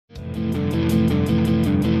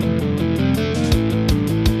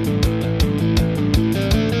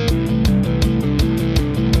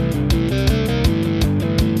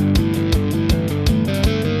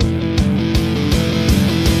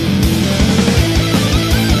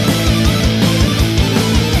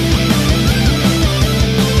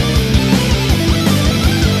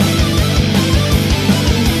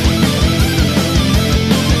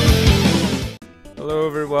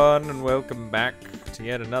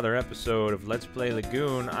yet another episode of Let's Play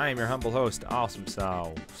Lagoon. I am your humble host, Awesome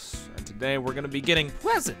Sauce, and today we're going to be getting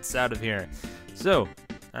presents out of here. So,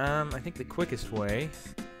 I think the quickest way...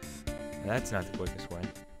 That's not the quickest way.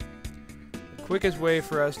 The quickest way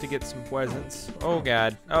for us to get some presents... Oh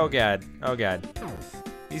god, oh god, oh god.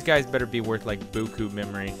 These guys better be worth like buku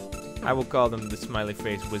memory. I will call them the smiley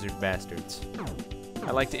face wizard bastards.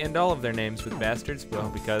 I like to end all of their names with bastards, well,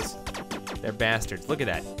 because they're bastards. Look at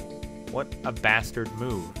that. What a bastard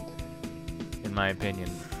move, in my opinion.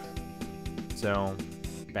 So,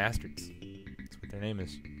 bastards. That's what their name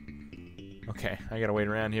is. Okay, I gotta wait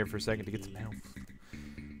around here for a second to get some health.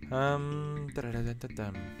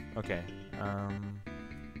 Okay. I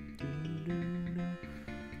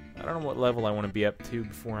don't know what level I want to be up to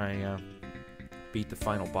before I beat the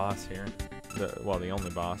final boss here. Well, the only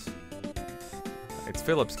boss. It's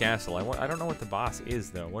Philip's Castle. I don't know what the boss is,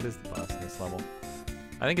 though. What is the boss in this level?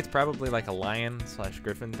 I think it's probably like a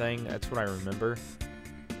lion/griffin thing. That's what I remember.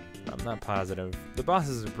 I'm not positive. The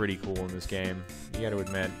bosses are pretty cool in this game. You gotta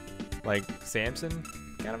admit. Like, Samson,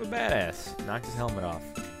 kind of a badass. Knocked his helmet off.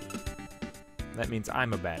 That means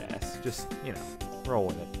I'm a badass. Just, you know, roll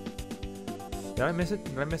with it. Did I miss it?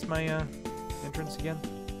 Did I miss my entrance again?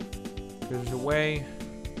 There's a way...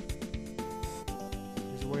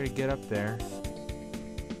 There's a way to get up there.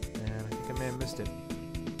 And I think I may have missed it.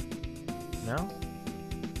 No?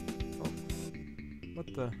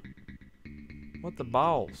 What the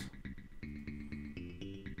balls?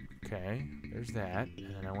 Okay, there's that,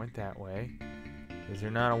 and then I went that way. Is there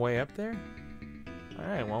not a way up there?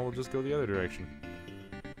 Alright, well, we'll just go the other direction.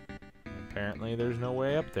 Apparently, there's no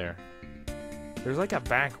way up there. There's like a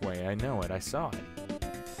back way, I know it, I saw it.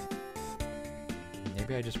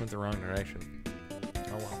 Maybe I just went the wrong direction.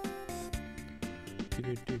 Oh well.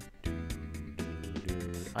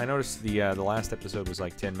 I noticed the last episode was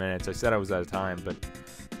like 10 minutes. I said I was out of time, but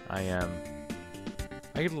I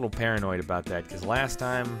get a little paranoid about that, because last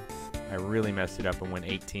time I really messed it up and went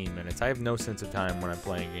 18 minutes. I have no sense of time when I'm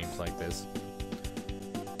playing games like this.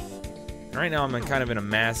 And right now I'm kind of in a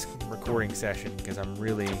mass recording session, because I'm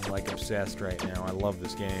really, like, obsessed right now. I love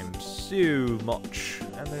this game so much.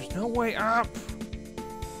 And there's no way up!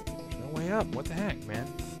 There's no way up. What the heck, man?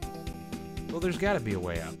 Well, there's gotta be a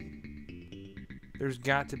way up. There's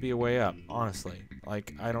got to be a way up, honestly.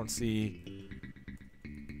 Like, I don't see...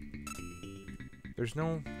 There's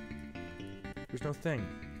no thing.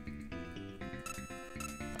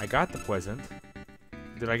 I got the present.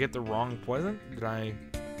 Did I get the wrong present? Did I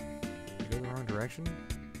go the wrong direction?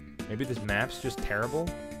 Maybe this map's just terrible?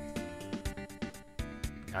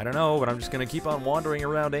 I don't know, but I'm just gonna keep on wandering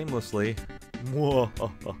around aimlessly. No,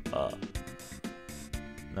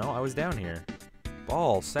 I was down here.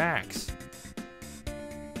 Ball, sacks.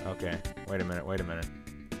 Okay, wait a minute.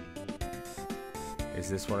 Is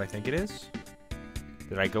this what I think it is?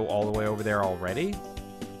 Did I go all the way over there already?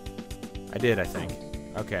 I did, I think.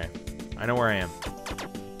 Okay. I know where I am.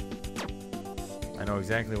 I know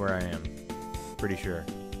exactly where I am. Pretty sure.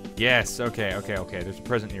 Yes, okay. There's a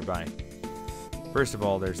present nearby. First of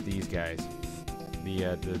all, there's these guys.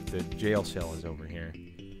 The jail cell is over here.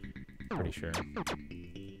 Pretty sure.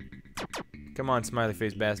 Come on, smiley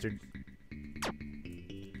face bastard.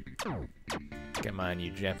 Come on,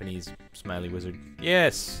 you Japanese smiley wizard.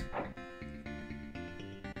 Yes!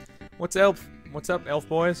 What's up, elf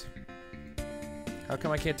boys? How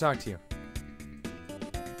come I can't talk to you?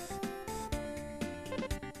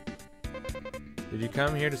 Did you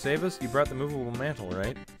come here to save us? You brought the movable mantle,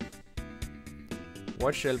 right?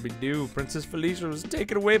 What shall we do? Princess Felicia was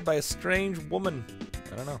taken away by a strange woman.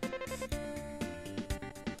 I don't know.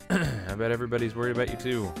 I bet everybody's worried about you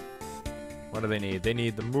too. What do they need? They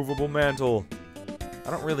need the movable mantle. I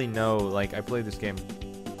don't really know. Like, I played this game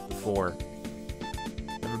before.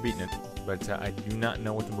 Never beaten it, but I do not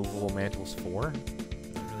know what the movable mantle's for.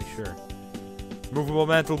 Not really sure. Movable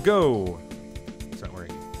mantle, go! It's not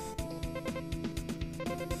working.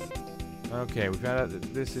 Okay, we found out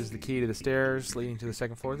that this is the key to the stairs leading to the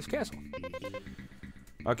second floor of this castle.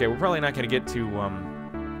 Okay, we're probably not going to get to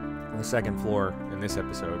the second floor in this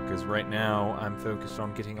episode, because right now I'm focused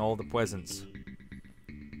on getting all the presents.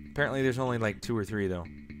 Apparently there's only like 2 or 3, though.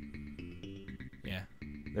 Yeah.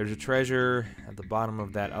 There's a treasure at the bottom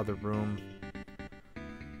of that other room.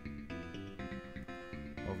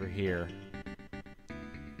 Over here.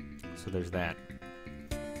 So there's that.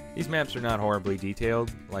 These maps are not horribly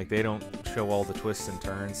detailed. Like, they don't show all the twists and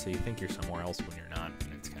turns, so you think you're somewhere else when you're not.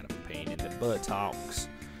 And it's kind of a pain in the buttocks.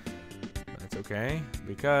 But that's okay,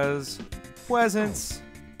 because... presents!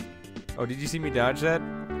 Oh, did you see me dodge that?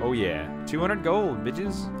 Oh yeah. 200 gold,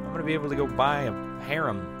 bitches. I'm gonna be able to go buy a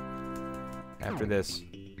harem. After this.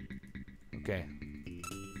 Okay.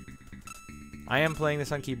 I am playing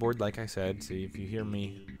this on keyboard, like I said, so if you hear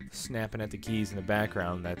me snapping at the keys in the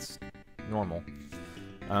background, that's normal.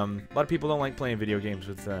 A lot of people don't like playing video games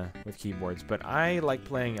with keyboards, but I like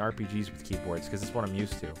playing RPGs with keyboards because it's what I'm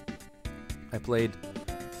used to.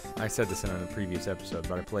 I said this in a previous episode,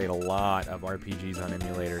 but I played a lot of RPGs on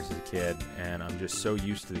emulators as a kid, and I'm just so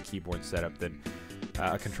used to the keyboard setup that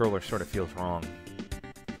a controller sort of feels wrong.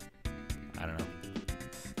 I don't know.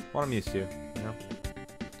 What I'm used to, you know?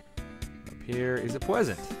 Up here is a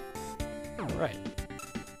Pleasant. Alright.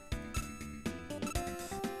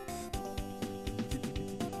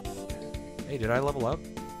 Hey, did I level up?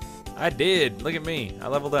 I did! Look at me! I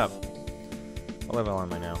leveled up. What level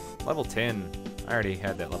am I now? Level 10. I already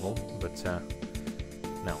had that level, but,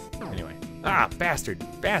 no. Anyway. Ah! Bastard!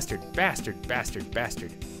 Bastard! Bastard! Bastard!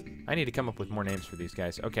 Bastard! I need to come up with more names for these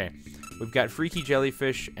guys. Okay. We've got Freaky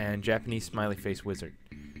Jellyfish and Japanese Smiley Face Wizard.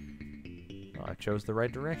 Oh, I chose the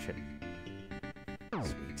right direction.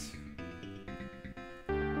 Sweet.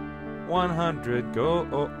 100 go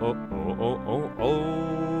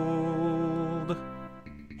old.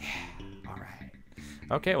 Yeah, alright.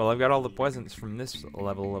 Okay, well I've got all the Pleasants from this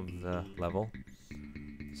level of the level.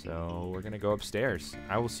 So we're gonna go upstairs.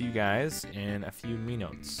 I will see you guys in a few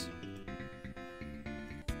minutes.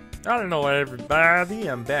 I don't know, everybody.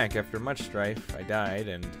 I'm back after much strife. I died,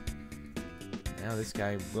 and now this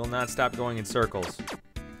guy will not stop going in circles.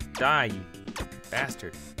 Die, you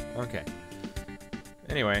bastard. Okay.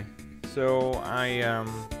 Anyway, so I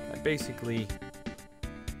basically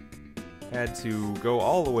had to go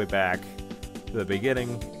all the way back to the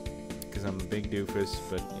beginning because I'm a big doofus,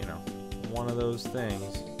 but you know, one of those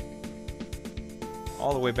things.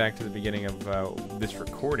 All the way back to the beginning of this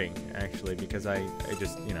recording, actually, because I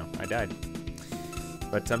just, you know, I died.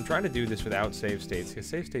 But I'm trying to do this without save states, because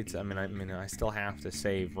save states, I mean, I still have to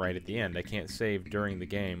save right at the end. I can't save during the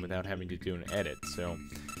game without having to do an edit. So,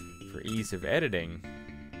 for ease of editing,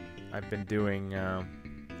 I've been doing, oh,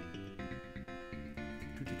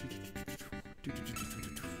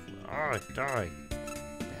 die!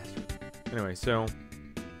 Bastard. Anyway, so,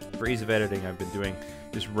 for ease of editing, I've been doing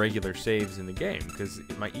just regular saves in the game, because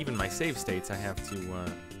even my save states I have to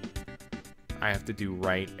do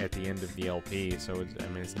right at the end of the LP, so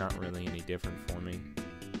it's not really any different for me.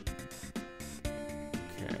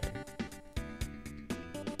 Okay.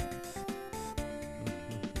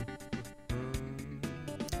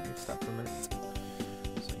 Let's stop for a minute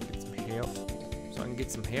so I can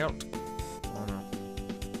get some help. Oh no,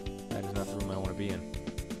 that is not the room I want to be in.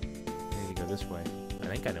 I need to go this way. I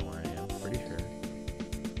think I know where I am. Pretty sure.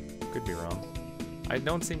 Could be wrong. I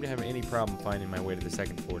don't seem to have any problem finding my way to the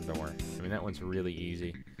second floor door. I mean, that one's really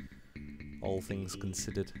easy. All things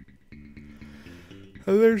considered. And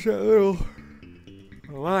there's that little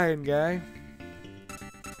lion guy.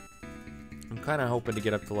 I'm kind of hoping to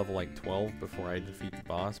get up to level like 12 before I defeat the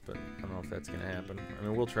boss, but I don't know if that's going to happen. I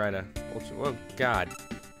mean, we'll try to... oh, God.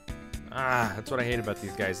 Ah, that's what I hate about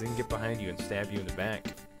these guys. They can get behind you and stab you in the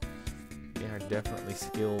back. They are definitely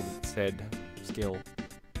skilled at said skill.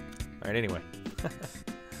 Alright, anyway. Oops.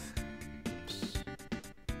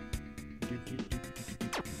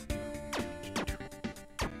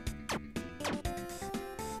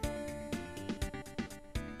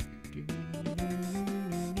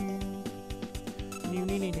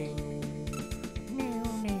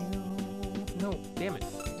 No, damn it.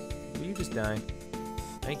 Will you just die?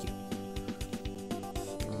 Thank you.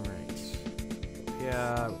 Alright.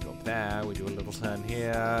 Yeah, we go up there, we do a little turn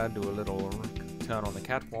here, do a little turn on the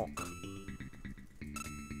catwalk.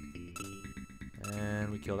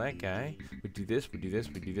 And we kill that guy. We do this, we do this,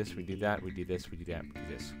 we do this, we do that, we do this, we do that, we do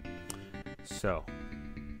this. So.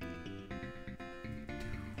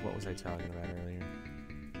 What was I talking about earlier?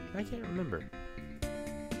 I can't remember.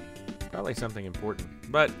 Probably something important.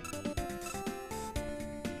 But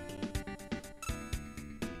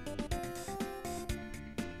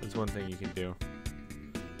that's one thing you can do.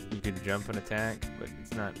 You can jump and attack, but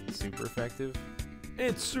it's not super effective.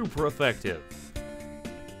 It's super effective!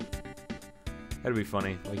 That'd be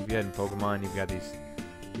funny. Like if you had in Pokemon, you've got these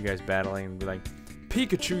you guys battling and be like,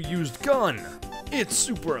 Pikachu used gun! It's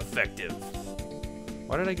super effective!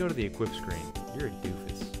 Why did I go to the equip screen? You're a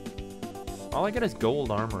doofus. All I got is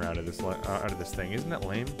gold armor out of this thing. Isn't that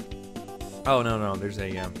lame? Oh no, there's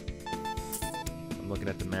a I'm looking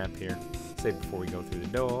at the map here. Save before we go through the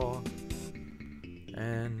door.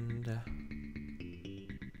 And I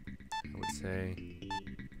would say,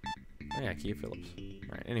 oh yeah, Kia Phillips.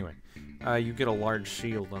 All right. Anyway, you get a large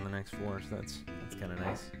shield on the next floor, so that's kind of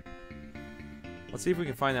nice. Let's see if we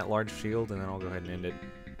can find that large shield, and then I'll go ahead and end it.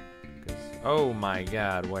 Because Oh my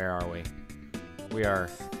god, where are we? We are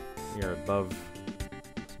above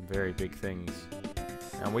some very big things.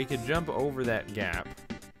 Now we could jump over that gap.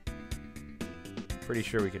 Pretty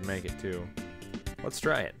sure we could make it too. Let's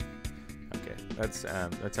try it. Okay, that's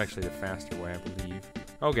actually the faster way, I believe.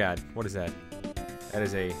 Oh god, what is that? That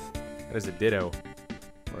is a ditto,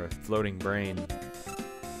 or a floating brain.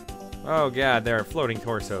 Oh god, there are floating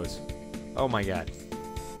torsos. Oh my god.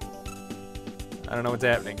 I don't know what's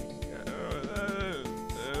happening. I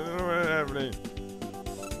don't know what's happening.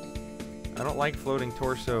 I don't like floating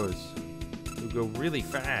torsos. They go really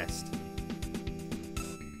fast.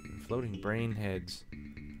 Floating brain heads.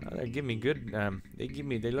 Oh, they give me good.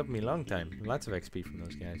 They love me a long time. Lots of XP from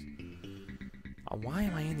those guys. Why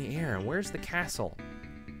am I in the air? Where's the castle?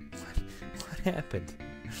 What happened?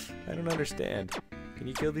 I don't understand. Can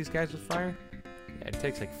you kill these guys with fire? Yeah, it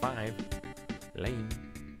takes like 5. Lame.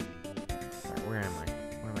 Alright, where am I?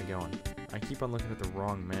 Where am I going? I keep on looking at the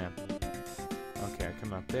wrong map. Okay, I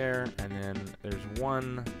come up there, and then there's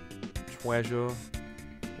one treasure,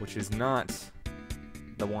 which is not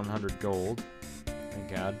the 100 gold. Thank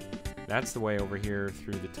God. That's the way over here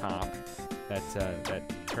through the top. That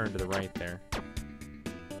turn to the right there.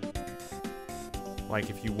 Like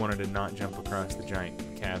if you wanted to not jump across the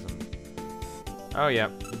giant chasm. Oh yeah,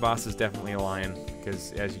 the boss is definitely a lion,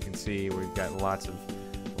 because as you can see, we've got lots of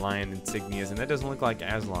lion insignias, and that doesn't look like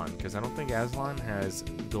Aslan, because I don't think Aslan has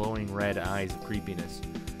glowing red eyes of creepiness.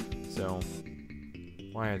 So,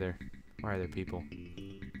 why are there people?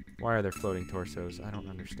 Why are there floating torsos? I don't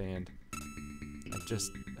understand. I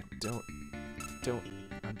don't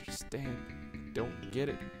understand. I don't get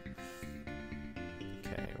it.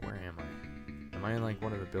 Okay, where am I? Am I in like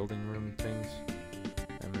one of the building room things?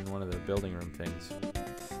 I'm in one of the building room things.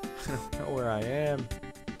 I don't know where I am.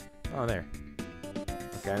 Oh, there.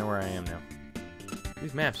 Okay, I know where I am now.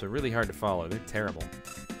 These maps are really hard to follow. They're terrible.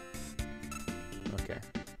 Okay.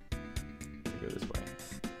 I'll go this way.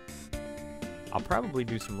 I'll probably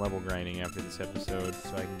do some level grinding after this episode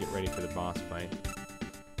so I can get ready for the boss fight.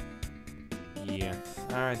 Yeah.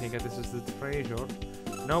 I think this is the treasure.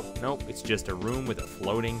 Nope. It's just a room with a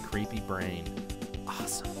floating, creepy brain.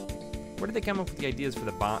 Awesome. Where did they come up with the ideas for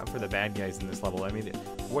the bad guys in this level? I mean,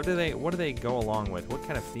 what do they go along with? What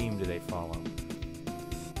kind of theme do they follow?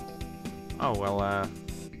 Oh well,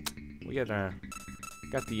 we got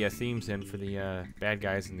the themes in for the bad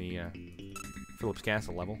guys in the Phillips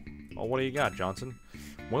Castle level. Oh, what do you got, Johnson?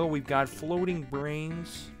 Well, we've got floating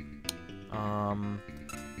brains,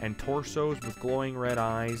 and torsos with glowing red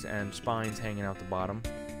eyes and spines hanging out the bottom.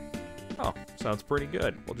 Oh, sounds pretty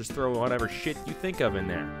good. We'll just throw whatever shit you think of in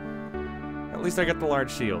there. At least I got the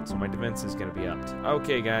large shield, so my defense is going to be upped.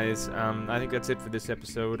 Okay, guys, I think that's it for this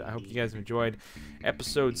episode. I hope you guys enjoyed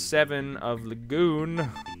episode 7 of Lagoon.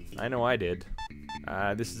 I know I did.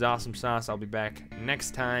 This is Awesome Sauce. I'll be back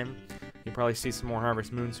next time. You'll probably see some more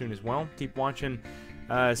Harvest Moon soon as well. Keep watching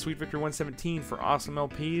Sweet Victory 117 for awesome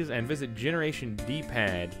LPs, and visit Generation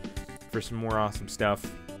D-Pad for some more awesome stuff,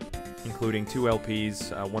 including 2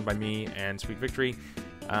 LPs, one by me and Sweet Victory,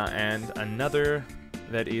 and another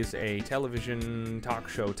that is a television talk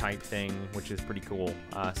show type thing, which is pretty cool.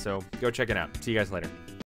 So go check it out. See you guys later.